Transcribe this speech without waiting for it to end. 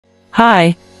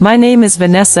Hi, my name is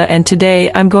Vanessa and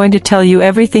today I'm going to tell you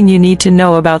everything you need to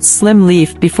know about Slim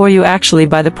Leaf before you actually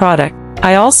buy the product.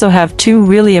 I also have two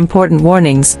really important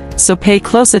warnings, so pay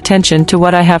close attention to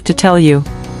what I have to tell you.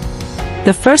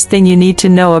 The first thing you need to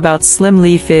know about Slim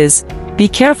Leaf is, be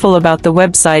careful about the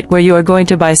website where you are going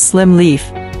to buy Slim Leaf,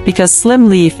 because Slim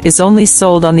Leaf is only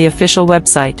sold on the official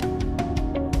website.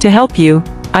 To help you,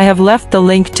 I have left the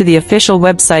link to the official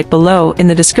website below in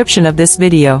the description of this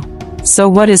video. So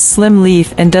what is Slim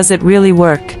Leaf and does it really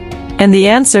work? And the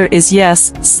answer is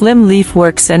yes, Slim Leaf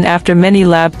works, and after many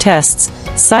lab tests,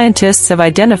 scientists have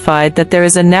identified that there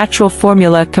is a natural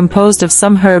formula composed of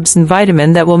some herbs and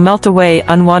vitamin that will melt away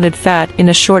unwanted fat in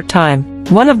a short time.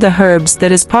 One of the herbs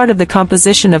that is part of the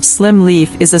composition of Slim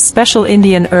Leaf is a special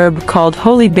Indian herb called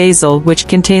holy basil, which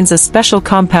contains a special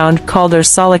compound called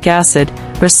ursolic acid.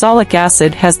 Ursolic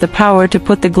acid has the power to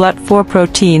put the GLUT4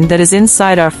 protein that is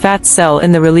inside our fat cell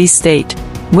in the release state.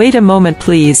 Wait a moment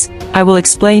please, I will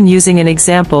explain using an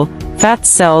example. Fat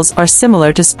cells are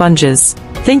similar to sponges.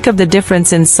 Think of the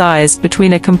difference in size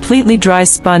between a completely dry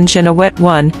sponge and a wet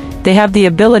one. They have the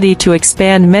ability to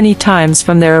expand many times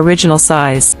from their original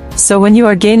size. So when you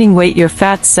are gaining weight, your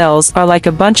fat cells are like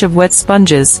a bunch of wet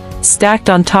sponges, stacked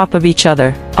on top of each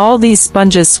other. All these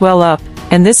sponges swell up,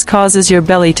 and this causes your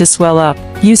belly to swell up.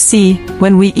 You see,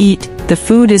 when we eat, the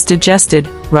food is digested,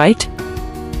 right?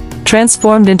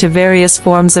 Transformed into various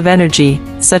forms of energy,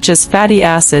 such as fatty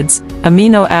acids,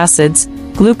 amino acids,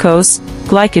 glucose,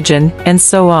 glycogen, and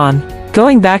so on.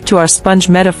 Going back to our sponge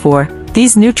metaphor,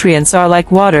 these nutrients are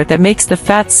like water that makes the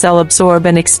fat cell absorb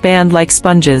and expand like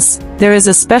sponges. There is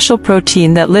a special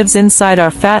protein that lives inside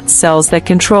our fat cells that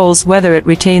controls whether it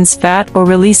retains fat or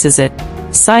releases it.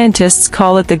 Scientists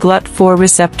call it the GLUT4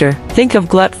 receptor. Think of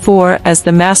GLUT4 as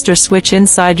the master switch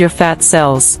inside your fat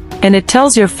cells, and it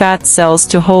tells your fat cells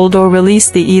to hold or release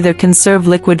the either conserve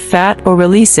liquid fat or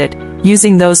release it,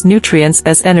 using those nutrients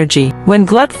as energy. When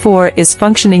GLUT4 is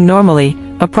functioning normally,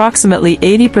 approximately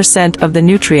 80% of the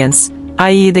nutrients,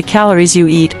 i.e. the calories you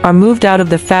eat, are moved out of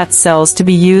the fat cells to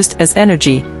be used as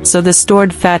energy, so the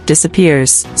stored fat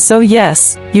disappears. So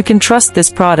yes, you can trust this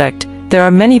product. There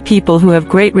are many people who have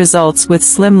great results with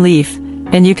Slim Leaf,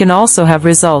 and you can also have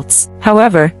results.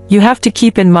 However, you have to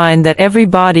keep in mind that every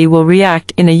body will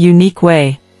react in a unique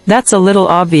way. That's a little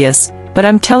obvious, but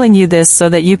I'm telling you this so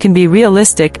that you can be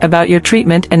realistic about your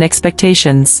treatment and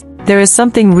expectations. There is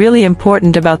something really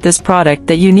important about this product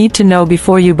that you need to know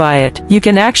before you buy it. You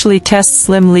can actually test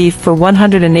Slim Leaf for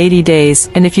 180 days,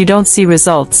 and if you don't see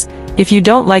results, if you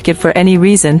don't like it for any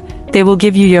reason, they will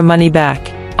give you your money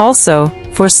back. Also,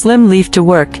 for Slim Leaf to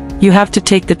work, you have to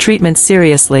take the treatment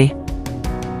seriously.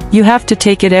 You have to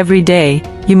take it every day.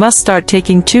 You must start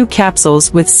taking 2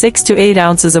 capsules with 6 to 8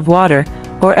 ounces of water,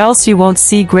 or else you won't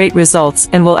see great results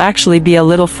and will actually be a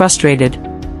little frustrated.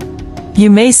 You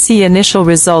may see initial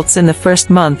results in the first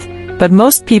month, but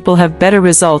most people have better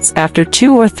results after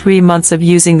 2 or 3 months of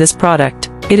using this product.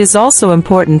 It is also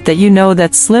important that you know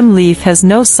that Slim Leaf has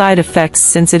no side effects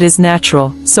since it is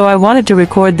natural. So I wanted to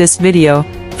record this video,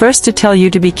 first to tell you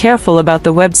to be careful about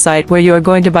the website where you are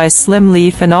going to buy Slim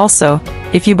Leaf, and also,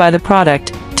 if you buy the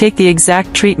product, take the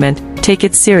exact treatment, take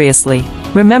it seriously.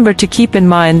 Remember to keep in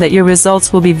mind that your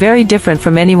results will be very different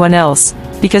from anyone else,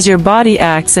 because your body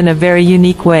acts in a very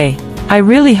unique way. I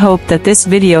really hope that this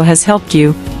video has helped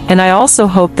you, and I also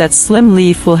hope that Slim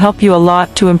Leaf will help you a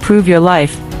lot to improve your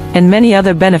life, and many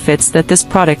other benefits that this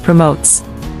product promotes.